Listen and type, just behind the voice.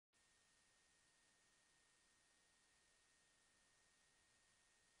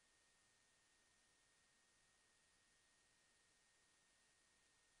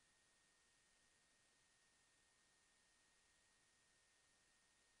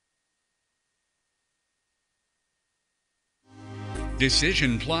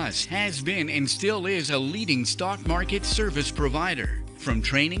Decision Plus has been and still is a leading stock market service provider. From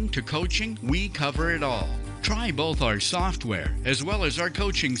training to coaching, we cover it all. Try both our software as well as our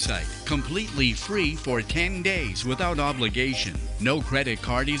coaching site, completely free for 10 days without obligation. No credit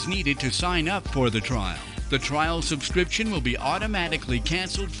card is needed to sign up for the trial. The trial subscription will be automatically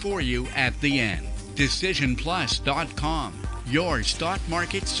canceled for you at the end. DecisionPlus.com, your stock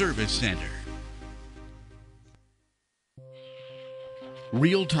market service center.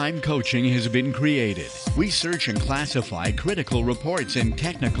 Real-time coaching has been created. We search and classify critical reports and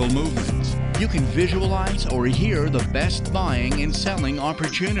technical movements. You can visualize or hear the best buying and selling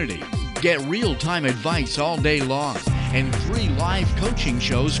opportunity. Get real-time advice all day long and 3 live coaching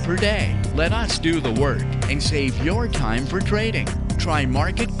shows per day. Let us do the work and save your time for trading. Try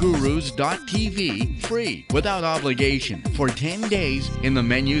MarketGurus.tv free without obligation for 10 days in the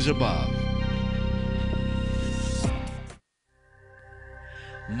menus above.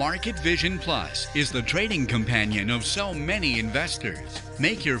 Market Vision Plus is the trading companion of so many investors.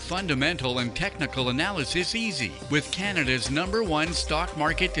 Make your fundamental and technical analysis easy with Canada's #1 stock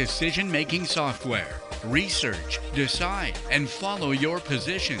market decision-making software. Research, decide, and follow your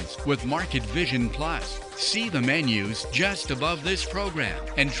positions with Market Vision Plus. See the menus just above this program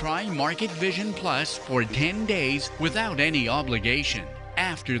and try Market Vision Plus for 10 days without any obligation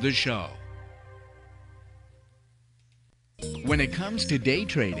after the show. When it comes to day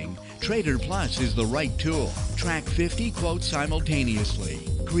trading, Trader Plus is the right tool. Track 50 quotes simultaneously.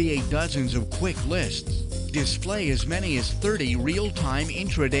 Create dozens of quick lists. Display as many as 30 real-time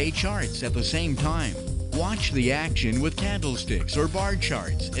intraday charts at the same time. Watch the action with candlesticks or bar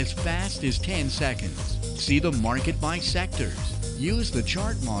charts as fast as 10 seconds. See the market by sectors. Use the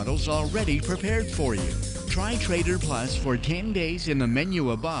chart models already prepared for you. Try Trader Plus for 10 days in the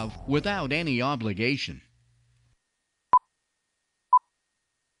menu above without any obligation.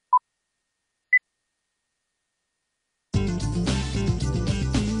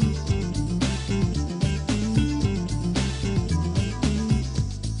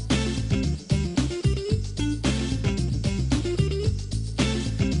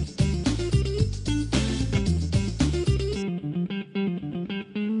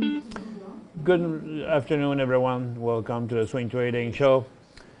 Good afternoon, everyone. Welcome to the Swing Trading Show.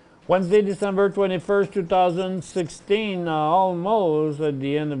 Wednesday, December 21st, 2016, almost at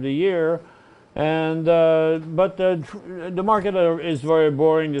the end of the year. And but the market is very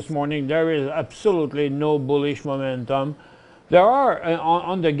boring this morning. There is absolutely no bullish momentum. There are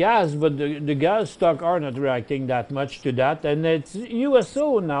on the gas, but the gas stock are not reacting that much to that. And it's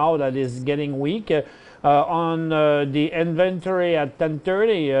USO now that is getting weak. On the inventory at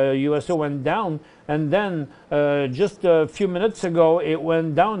 10:30, USO went down, and then just a few minutes ago it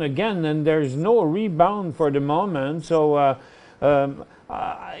went down again, and there's no rebound for the moment. So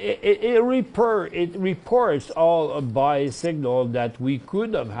it reports all a buy signal that we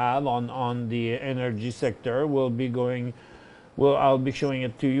could have had on the energy sector. I'll be showing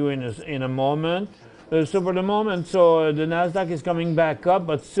it to you in a moment. So for the moment, the Nasdaq is coming back up,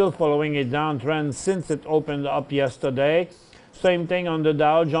 but still following a downtrend since it opened up yesterday. Same thing on the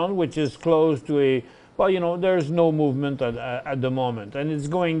Dow Jones, which is close to a, well, you know, there's no movement at the moment, and it's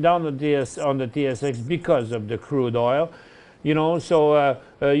going down on the TSX because of the crude oil. You know, so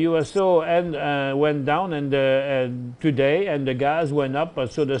USO went down and today, and the gas went up.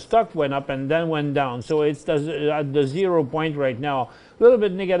 So the stock went up and then went down. So it's at the 0 point right now. A little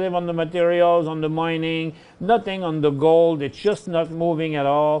bit negative on the materials, on the mining, nothing on the gold. It's just not moving at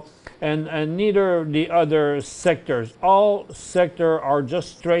all. And neither the other sectors. All sectors are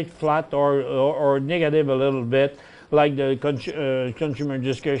just straight flat or negative a little bit. Like the consumer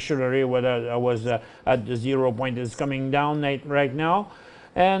discretionary, whether I was at the 0 point, is coming down right now.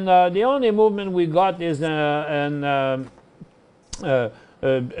 And the only movement we got is it's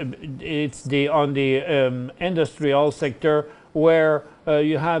on the industrial sector, where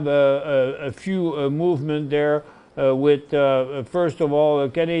you have a few movement there with first of all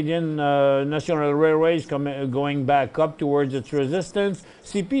Canadian National Railways going back up towards its resistance.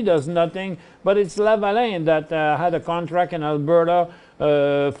 CP does nothing, but it's Lavalin that had a contract in Alberta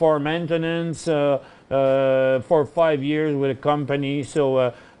for maintenance for 5 years with a company.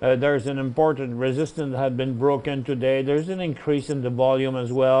 So there's an important resistance that had been broken today. There's an increase in the volume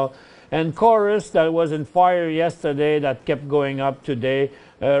as well. And Chorus, that was in fire yesterday, that kept going up today,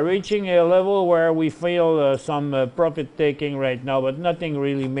 reaching a level where we feel some profit taking right now, but nothing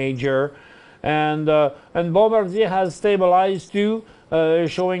really major. And Bombardier has stabilized too,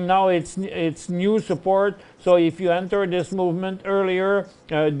 showing now its new support. So if you enter this movement earlier,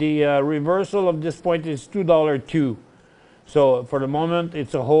 the reversal of this point is $2.02. So for the moment,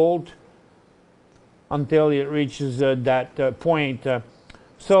 it's a hold until it reaches that point. It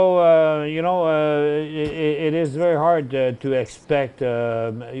is very hard to expect.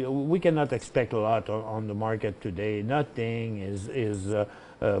 We cannot expect a lot on the market today. Nothing is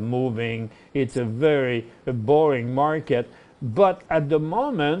moving. It's a very boring market. But at the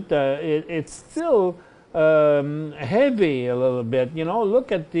moment, it's still heavy a little bit.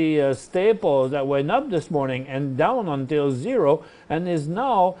 Look at the staples that went up this morning and down until zero, and is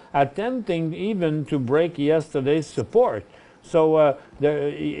now attempting even to break yesterday's support. So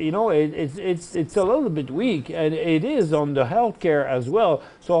it's a little bit weak, and it is on the healthcare as well.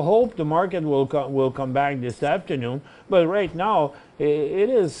 So I hope the market will come back this afternoon. But right now it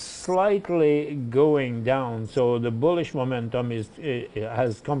is slightly going down. So the bullish momentum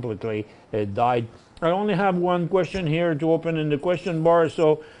has completely died. I only have one question here to open in the question bar.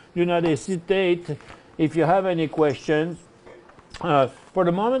 So do not hesitate if you have any questions. For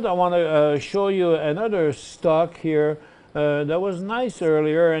the moment, I want to show you another stock here. That was nice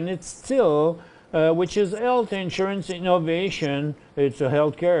earlier, and it's still, which is Health Insurance Innovation. It's a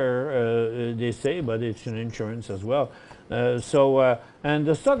healthcare, they say, but it's an insurance as well. And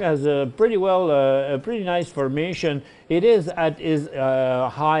the stock has a pretty nice formation. It is at its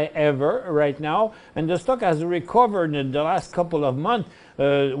high ever right now, and the stock has recovered in the last couple of months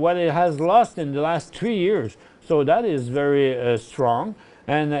what it has lost in the last 3 years. So that is very strong.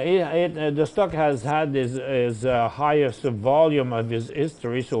 And the stock has had its highest volume of its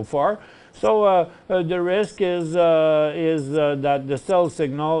history so far. So the risk is that the sell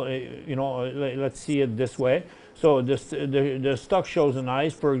signal, let's see it this way. So the stock shows a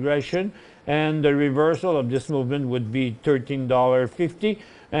nice progression, and the reversal of this movement would be $13.50.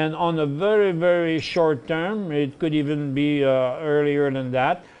 And on a very, very short term, it could even be earlier than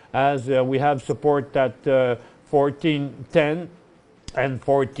that, as we have support at 14.10. and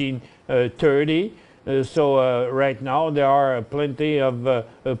 14.30. So right now there are plenty of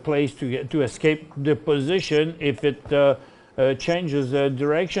place to escape the position if it changes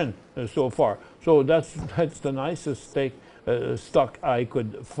direction so far. So that's the nicest stock I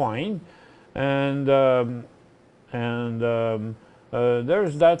could find, and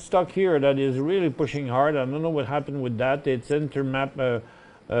there's that stock here that is really pushing hard. I don't know what happened with that. It's Intermap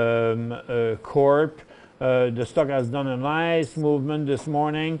Corp. The stock has done a nice movement this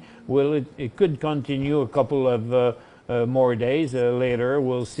morning. It could continue a couple of more days later.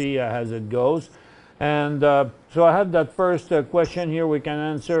 We'll see as it goes. And so I have that first question here we can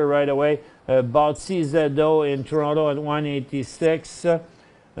answer right away about CZO in Toronto at 186.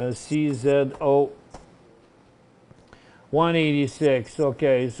 CZO 186.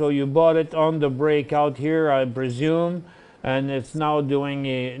 Okay, so you bought it on the breakout here, I presume, and it's now doing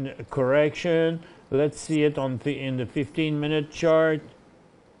a correction. Let's see it in the 15-minute chart.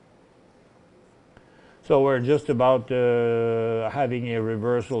 So we're just about having a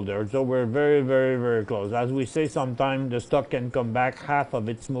reversal there. So we're very, very, very close. As we say, sometimes the stock can come back half of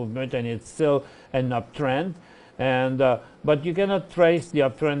its movement, and it's still an uptrend. And but you cannot trace the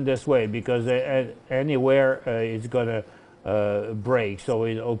uptrend this way, because anywhere it's going to break. So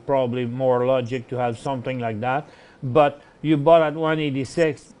it'll probably more logic to have something like that. But you bought at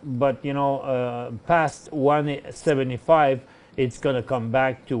 186, but past 175, it's going to come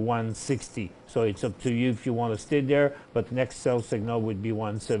back to 160. So it's up to you if you want to stay there, but next sell signal would be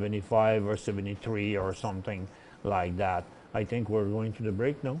 175 or 73 or something like that. I think we're going to the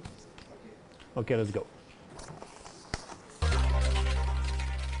break now. Okay, let's go.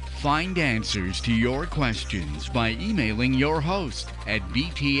 Find answers to your questions by emailing your host at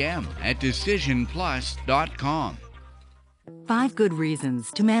btm@decisionplus.com. 5 good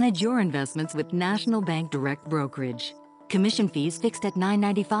reasons to manage your investments with National Bank Direct Brokerage. Commission fees fixed at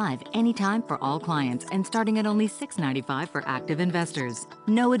 $9.95 anytime for all clients and starting at only $6.95 for active investors.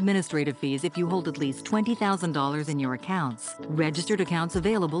 No administrative fees if you hold at least $20,000 in your accounts. Registered accounts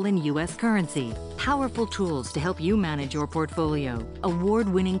available in U.S. currency. Powerful tools to help you manage your portfolio.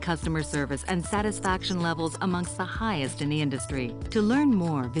 Award-winning customer service and satisfaction levels amongst the highest in the industry. To learn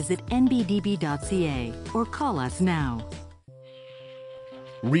more, visit nbdb.ca or call us now.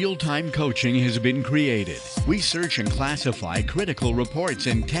 Real-time coaching has been created. We search and classify critical reports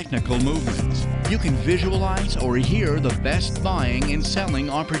and technical movements. You can visualize or hear the best buying and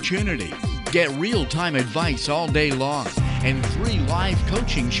selling opportunities. Get real-time advice all day long and 3 live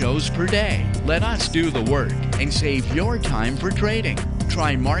coaching shows per day. Let us do the work and save your time for trading.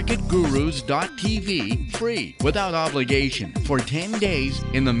 Try marketgurus.tv free without obligation for 10 days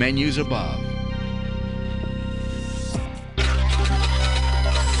in the menus above.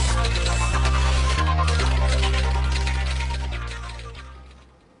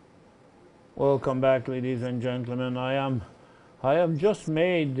 Welcome back, ladies and gentlemen. I have just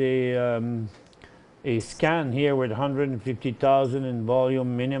made a scan here with 150,000 in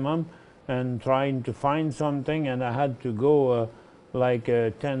volume minimum, and trying to find something, and I had to go like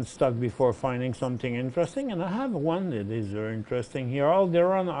 10 stock before finding something interesting, and I have one that is very interesting here.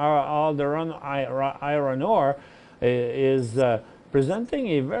 Alderon iron ore is presenting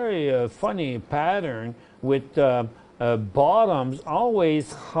a very funny pattern with bottoms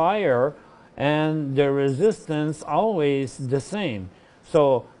always higher and the resistance always the same.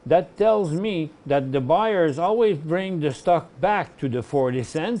 So that tells me that the buyers always bring the stock back to the 40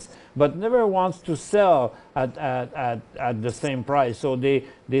 cents, but never wants to sell at the same price. So they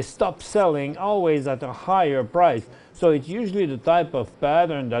stop selling always at a higher price. So it's usually the type of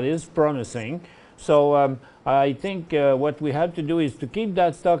pattern that is promising. So I think what we have to do is to keep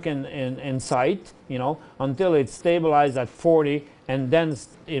that stock in sight, you know, until it's stabilized at 40, and then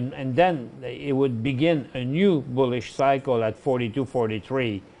it would begin a new bullish cycle at 42,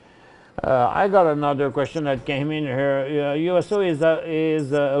 43. I got another question that came in here. USO is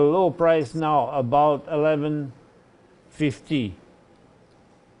a low price now, about 11.50.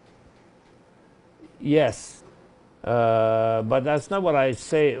 Yes. But that's not what I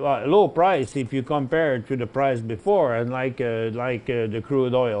say. Well, low price if you compare it to the price before, and like the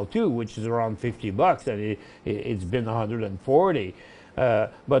crude oil too, which is around $50, and it's been 140.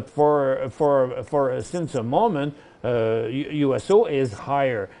 But for since a moment, USO is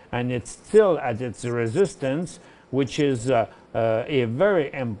higher, and it's still at its resistance, which is a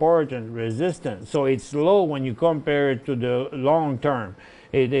very important resistance. So it's low when you compare it to the long term.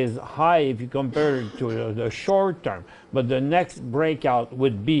 It is high if you compare it to the short term, but the next breakout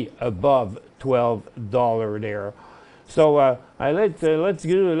would be above $12 there. So let's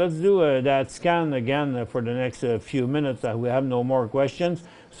do that scan again for the next few minutes. We have no more questions.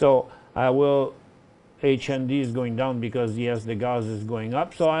 So I will. HND is going down because yes, the gas is going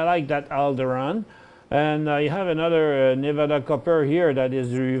up. So I like that Alderon. And you have another Nevada Copper here that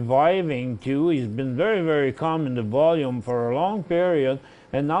is reviving too. He's been very, very calm in the volume for a long period,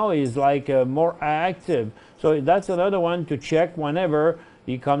 and now he's like more active. So that's another one to check whenever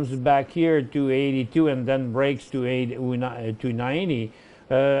he comes back here to 82 and then breaks to 90.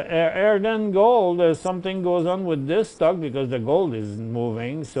 Erdene Gold, something goes on with this stock because the gold is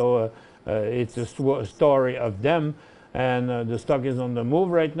moving. So it's a story of them, and the stock is on the move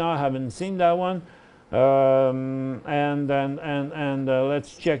right now. I haven't seen that one.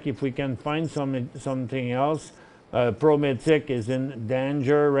 Let's check if we can find something else. Prometic is in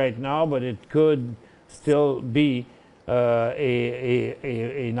danger right now, but it could still be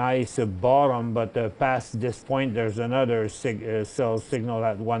a nice bottom. But past this point, there's another sell signal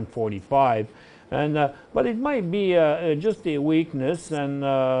at 145, but it might be just a weakness, and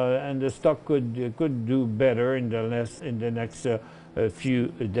the stock could do better in the next few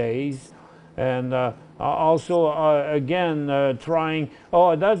days. And also, again, trying.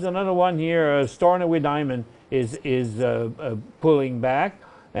 Oh, that's another one here. Stornoway Diamond is pulling back,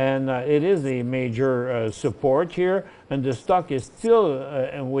 and it is a major support here. And the stock is still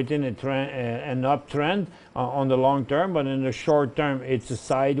within a trend, an uptrend on the long term, but in the short term, it's a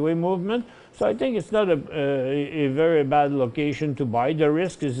sideways movement. So I think it's not a very bad location to buy. The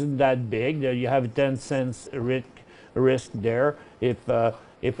risk isn't that big. You have 10 cents risk there if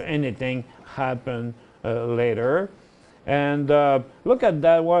anything happen later. And look at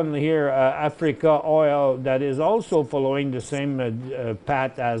that one here, Africa Oil, that is also following the same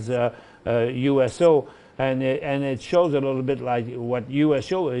path as USO, and it shows a little bit like what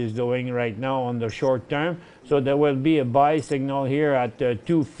USO is doing right now on the short term. So there will be a buy signal here at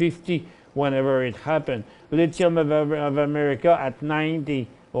 250 whenever it happens. Lithium of America at 90,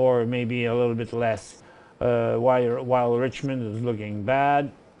 or maybe a little bit less, while Richmond is looking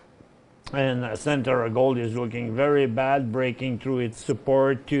bad. And Centerra Gold is looking very bad, breaking through its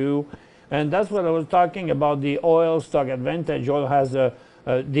support too. And that's what I was talking about, the oil stock. Advantage Oil has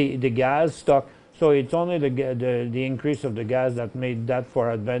the gas stock. So it's only the increase of the gas that made that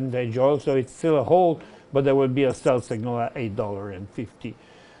for Advantage Oil. So it's still a hold, but there will be a sell signal at $8.50.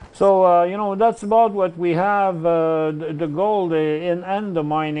 So, you know, that's about what we have. The gold and the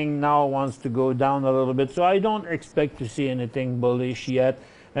mining now wants to go down a little bit. So I don't expect to see anything bullish yet.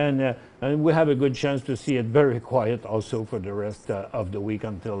 And we have a good chance to see it very quiet also for the rest of the week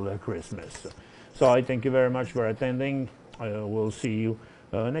until Christmas. So I thank you very much for attending. We'll see you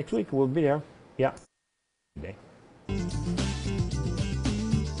next week. We'll be there. Yeah.